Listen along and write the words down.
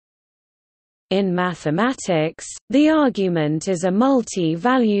In mathematics, the argument is a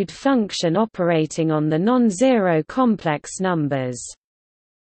multi-valued function operating on the non-zero complex numbers.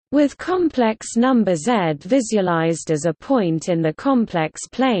 With complex number z visualized as a point in the complex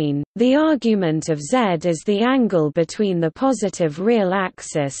plane, the argument of z is the angle between the positive real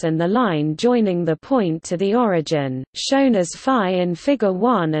axis and the line joining the point to the origin, shown as phi in Figure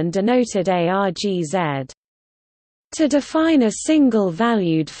 1 and denoted argz. To define a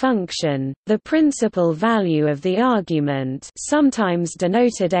single-valued function, the principal value of the argument, sometimes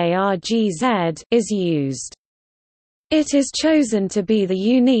denoted argz, is used. It is chosen to be the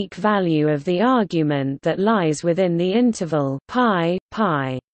unique value of the argument that lies within the interval pi.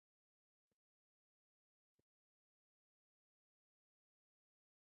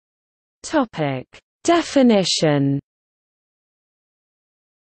 Topic: Definition.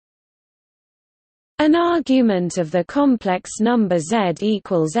 An argument of the complex number z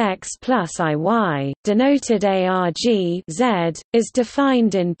equals x plus iy, denoted arg z, is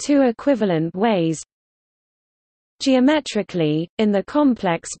defined in two equivalent ways. Geometrically, in the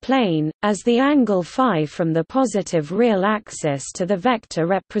complex plane, as the angle phi from the positive real axis to the vector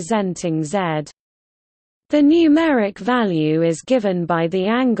representing z. The numeric value is given by the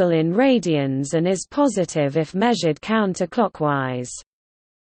angle in radians and is positive if measured counterclockwise.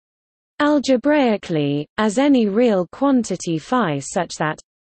 Algebraically, as any real quantity phi such that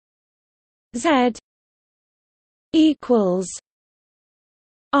z equals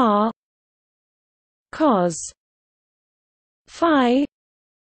r cos phi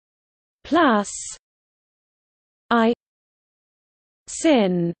plus I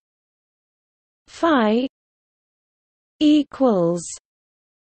sin phi equals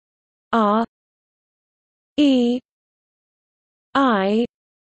R E I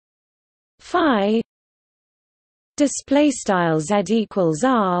phi. Display style z equals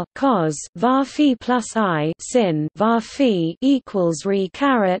r cos var phi plus I sin var phi equals re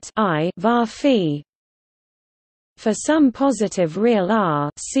caret I var phi. For some positive real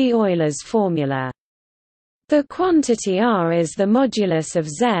r, see Euler's formula. The quantity r is the modulus of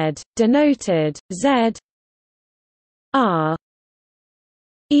z, denoted z r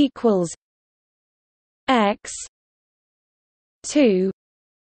equals x 2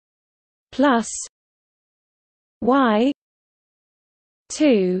 plus y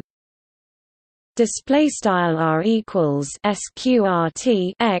 2. Display style r equals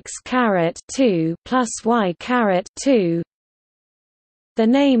sqrt x caret 2 plus y caret 2. The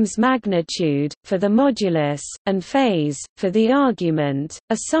names magnitude, for the modulus, and phase, for the argument,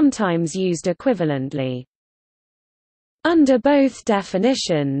 are sometimes used equivalently. Under both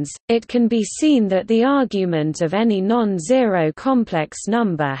definitions, it can be seen that the argument of any non-zero complex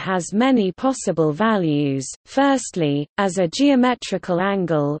number has many possible values. Firstly, as a geometrical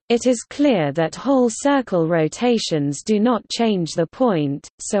angle, it is clear that whole circle rotations do not change the point,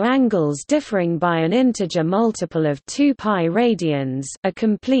 so angles differing by an integer multiple of 2 pi radians, a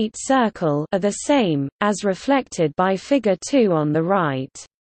complete circle, are the same, as reflected by Figure 2 on the right.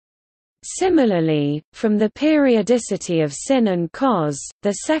 Similarly, from the periodicity of sin and cos,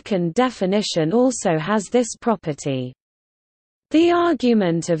 the second definition also has this property. The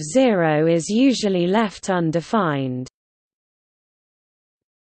argument of zero is usually left undefined.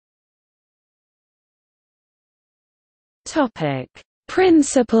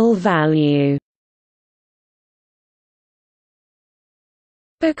 Principal value.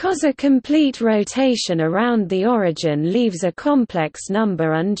 Because a complete rotation around the origin leaves a complex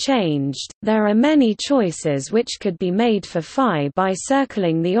number unchanged, there are many choices which could be made for phi by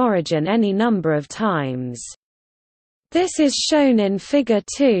circling the origin any number of times. This is shown in Figure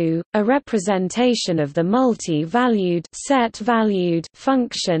 2, a representation of the multi-valued set-valued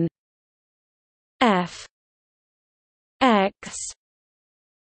function f x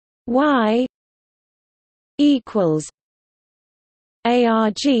y equals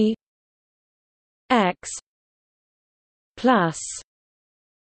arg x plus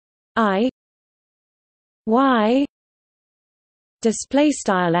I y. Display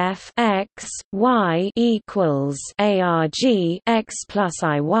style f x y equals arg x plus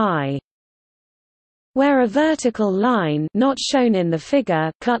I y, where a vertical line not shown in the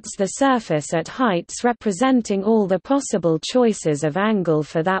figure cuts the surface at heights representing all the possible choices of angle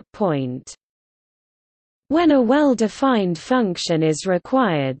for that point. When a well-defined function is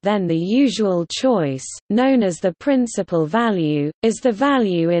required, then the usual choice, known as the principal value, is the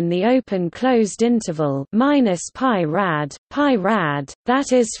value in the open-closed interval -pi rad,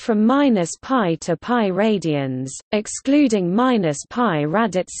 that is from -pi to pi radians, excluding -pi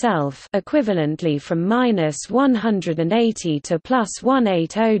rad itself, equivalently from -180 to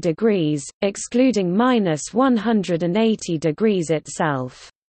 +180 degrees, excluding -180 degrees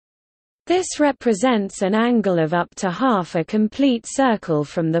itself. This represents an angle of up to half a complete circle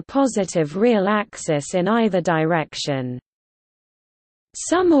from the positive real axis in either direction.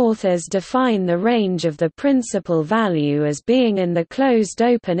 Some authors define the range of the principal value as being in the closed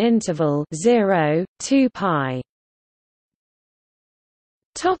open interval 0, 2 pi.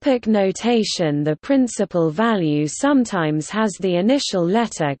 Topic notation. The principal value sometimes has the initial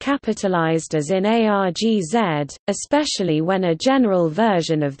letter capitalized as in argz, especially when a general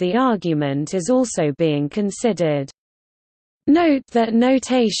version of the argument is also being considered. Note that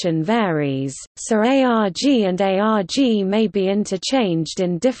notation varies, so arg and arg may be interchanged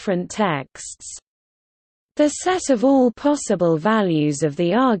in different texts. The set of all possible values of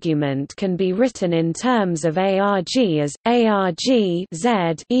the argument can be written in terms of arg as arg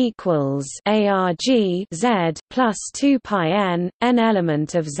z equals arg z plus 2 pi n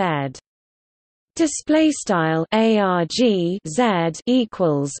element of z. Display style arg z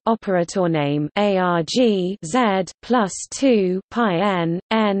equals operator name arg z plus 2 pi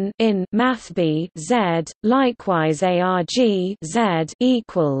n in math b z. Likewise arg z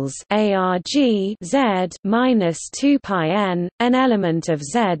equals arg z minus 2 pi n, an element of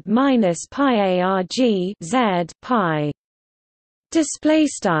z minus pi arg z pi. Display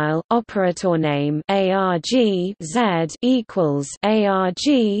style operator name arg z equals arg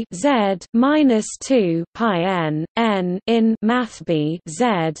z minus 2 pi n in math b z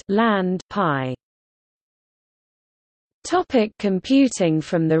land pi. Topic computing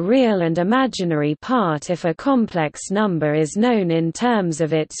from the real and imaginary part. If a complex number is known in terms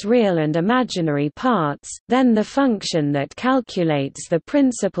of its real and imaginary parts, then the function that calculates the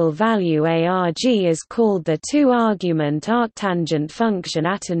principal value arg is called the two-argument arctangent function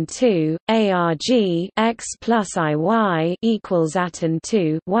atan2, arg x plus iy equals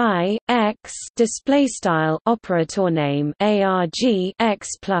atan2 y x. Display style operator name arg x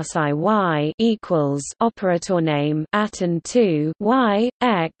plus iy equals operator name atan2 y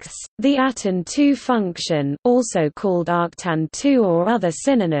x. The atan2 function, also called arctan2 or other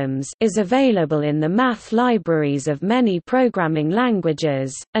synonyms, is available in the math libraries of many programming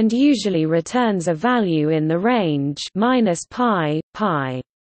languages, and usually returns a value in the range -pi, pi.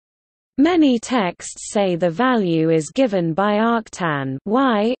 Many texts say the value is given by arctan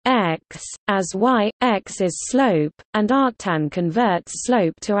y x, as y x is slope, and arctan converts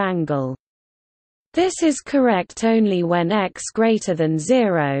slope to angle. This is correct only when x greater than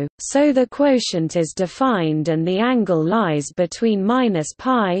 0, so the quotient is defined and the angle lies between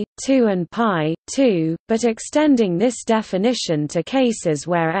 -pi, 2 and pi, 2, but extending this definition to cases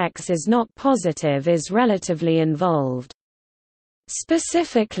where x is not positive is relatively involved.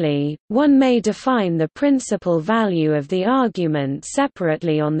 Specifically, one may define the principal value of the argument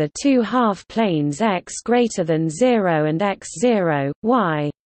separately on the two half-planes x greater than 0 and x0, y.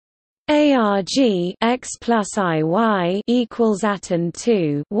 Arg x plus iy equals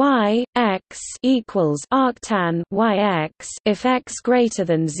atan2 y x equals arctan y x if x greater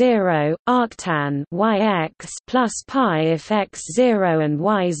than 0, arctan y x plus pi if x 0 and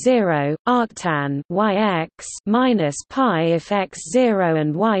y 0, arctan y x minus pi if x 0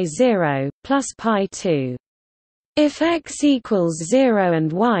 and y 0 plus pi 2. If x equals 0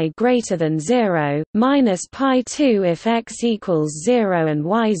 and y greater than 0, minus pi 2 if x equals 0 and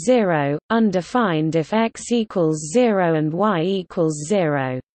y 0, undefined if x equals 0 and y equals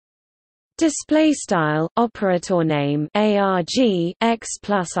 0. Display style operator name arg x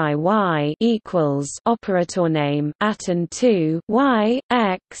plus iy equals operator name atan2 y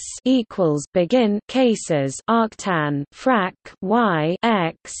x equals begin cases arctan frac y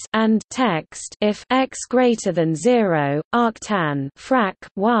x and text if x greater than 0 arctan frac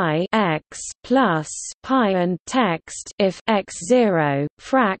y x plus pi and text if x 0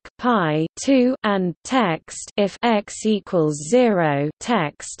 frac pi 2 and text if x equals 0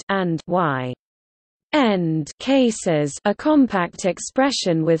 text and y. End cases. A compact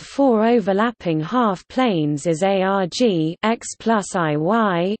expression with four overlapping half planes is arg x plus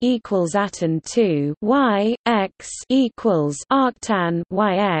iy equals atan 2 y x equals arctan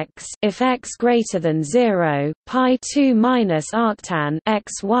yx if x greater than 0, pi 2 minus arctan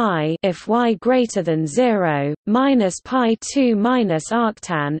xy if y greater than 0, minus pi 2 minus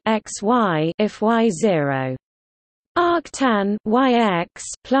arctan xy if y 0. Arctan yx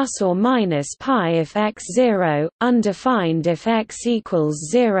plus or minus pi if x 0, undefined if x equals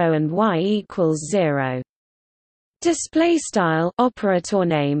 0 and y equals 0. Display style operator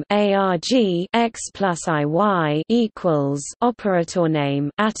name arg x plus iy equals operator name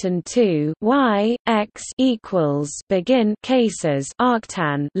atan 2 y x equals begin cases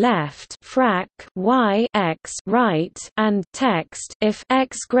arctan left frac y x right and text if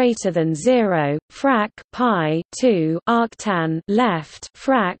x greater than 0 frac pi 2 arctan left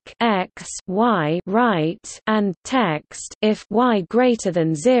frac x y right and text if y greater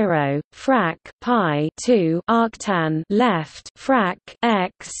than 0 frac pi 2 arctan left frac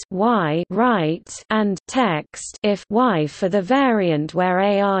x y right and text if y for the variant where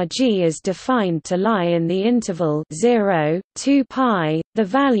arg is defined to lie in the interval 0, 2 pi. The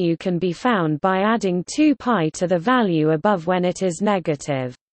value can be found by adding 2 pi to the value above when it is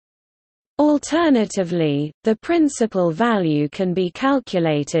negative. Alternatively, the principal value can be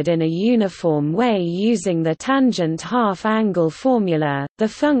calculated in a uniform way using the tangent half-angle formula, the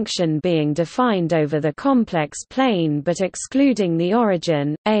function being defined over the complex plane but excluding the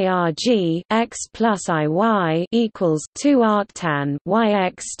origin. Arg x plus iy equals 2 arctan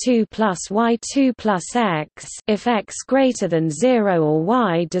yx2 plus y2 plus x if x greater than 0 or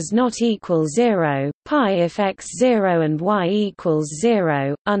y does not equal 0, pi if x 0 and y equals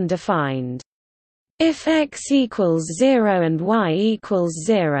 0, undefined. If x equals 0 and y equals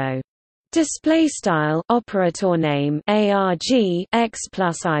 0. Display style operator name arg x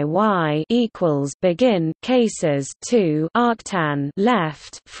plus iy equals begin cases 2 arctan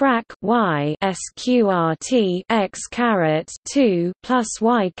left frac y sqrt x caret 2 plus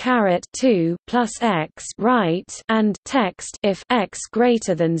y caret 2 plus x right and text if x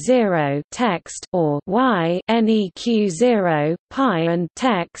greater than 0 text or y neq 0 pi and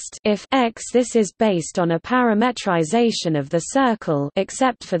text if x. This is based on a parametrization of the circle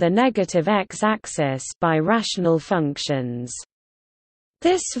except for the negative x-axis by rational functions.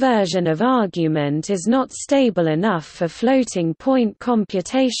 This version of argument is not stable enough for floating point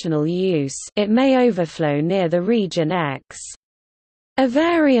computational use, it may overflow near the region X. A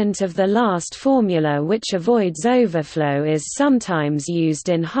variant of the last formula which avoids overflow is sometimes used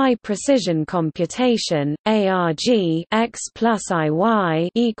in high-precision computation. Arg x plus iy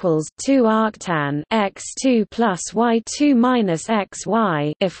equals 2 arctan x2 plus y2 minus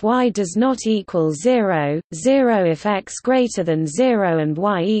xy if y does not equal 0, 0 if x greater than 0 and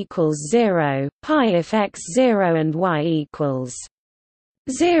y equals 0, pi if x 0 and y equals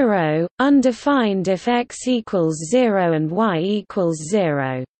 0, undefined if x equals 0 and y equals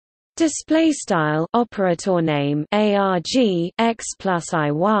 0. Display style operator name arg x plus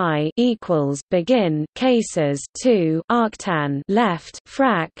iy equals begin cases 2 arctan left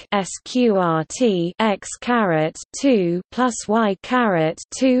frac sqrt x caret 2 plus y caret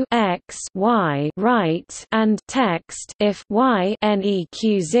 2 x y right and text if y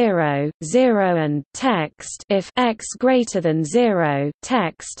neq 0, 0 and text if x greater than 0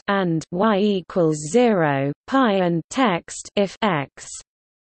 text and y equals 0 pi and text if x.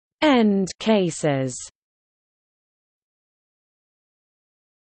 End cases.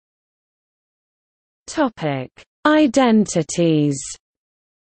 Topic: Identities.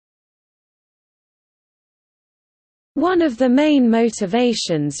 One of the main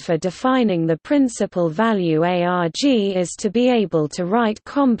motivations for defining the principal value arg is to be able to write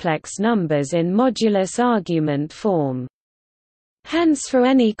complex numbers in modulus argument form. Hence for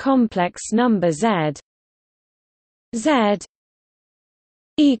any complex number z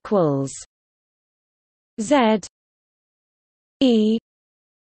equals z e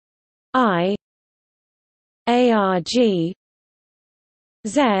I arg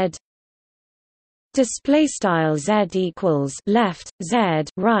z display style z equals left z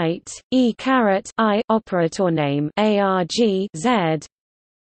right e caret I operator name arg z.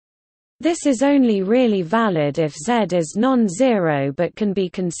 This is only really valid if z is non-zero but can be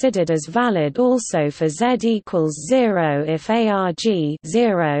considered as valid also for z equals 0 if arg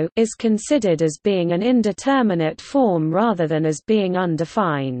 0 is considered as being an indeterminate form rather than as being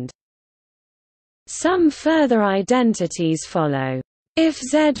undefined. Some further identities follow. If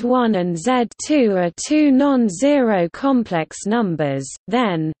z1 and z2 are two non-zero complex numbers,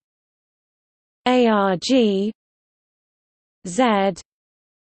 then arg z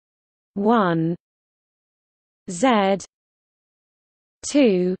 1 z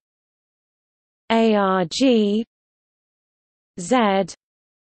 2 arg z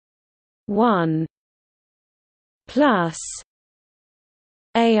 1 plus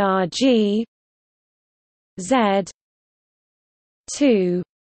arg z 2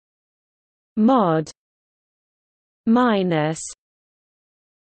 mod minus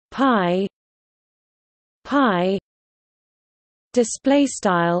pi display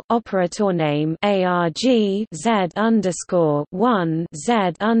style operator name arg z underscore 1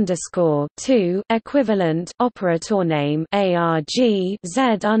 z underscore 2 equivalent operator name arg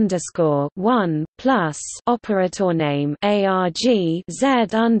z underscore 1 plus operator name arg z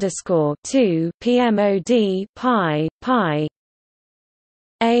underscore 2 pmod pi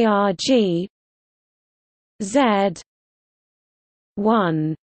arg z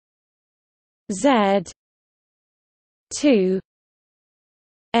 1 z 2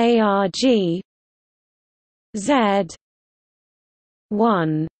 arg z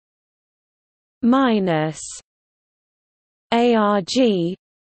 1 minus arg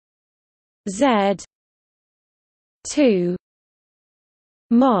z 2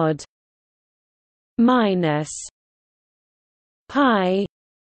 mod minus pi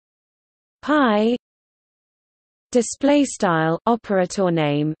display style operator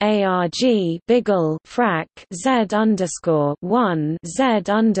name arg biggle frac z underscore 1 z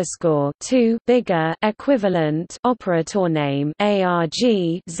underscore 2 bigger equivalent operator name arg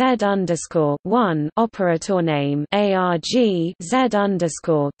z underscore 1 operator name arg z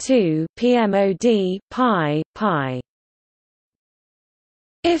underscore 2 pmod pi.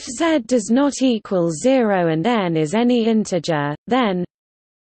 If z does not equal 0 and n is any integer, then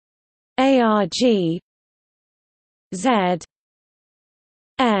arg z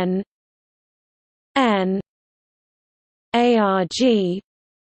n arg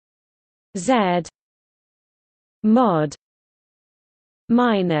z mod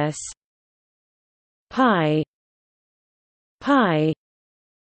minus pi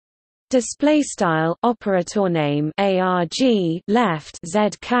display style operator name arg left z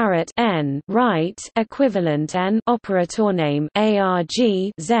caret n right equivalent n operator name arg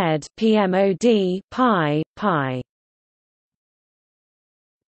z pmod pi.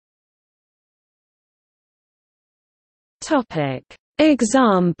 Topic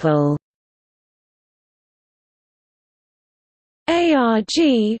example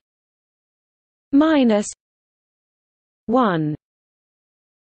arg minus 1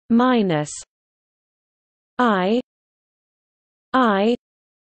 minus I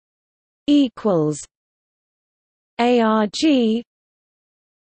equals arg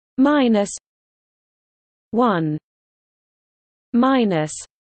minus 1 minus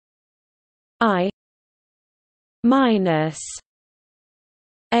I minus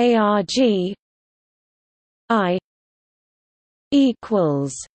arg I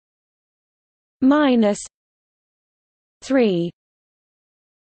equals minus 3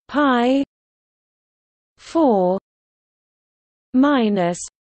 pi 4 minus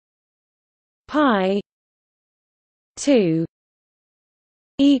pi 2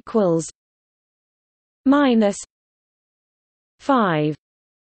 equals minus 5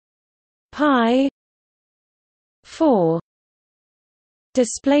 pi 4.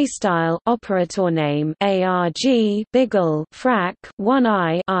 Display style operator name arg biggle frac 1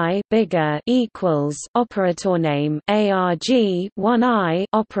 I bigger equals operator name arg 1 I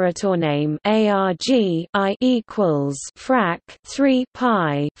operator name arg I equals frac 3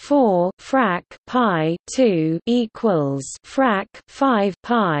 pi 4 frac pi 2 equals frac 5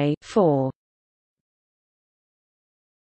 pi 4.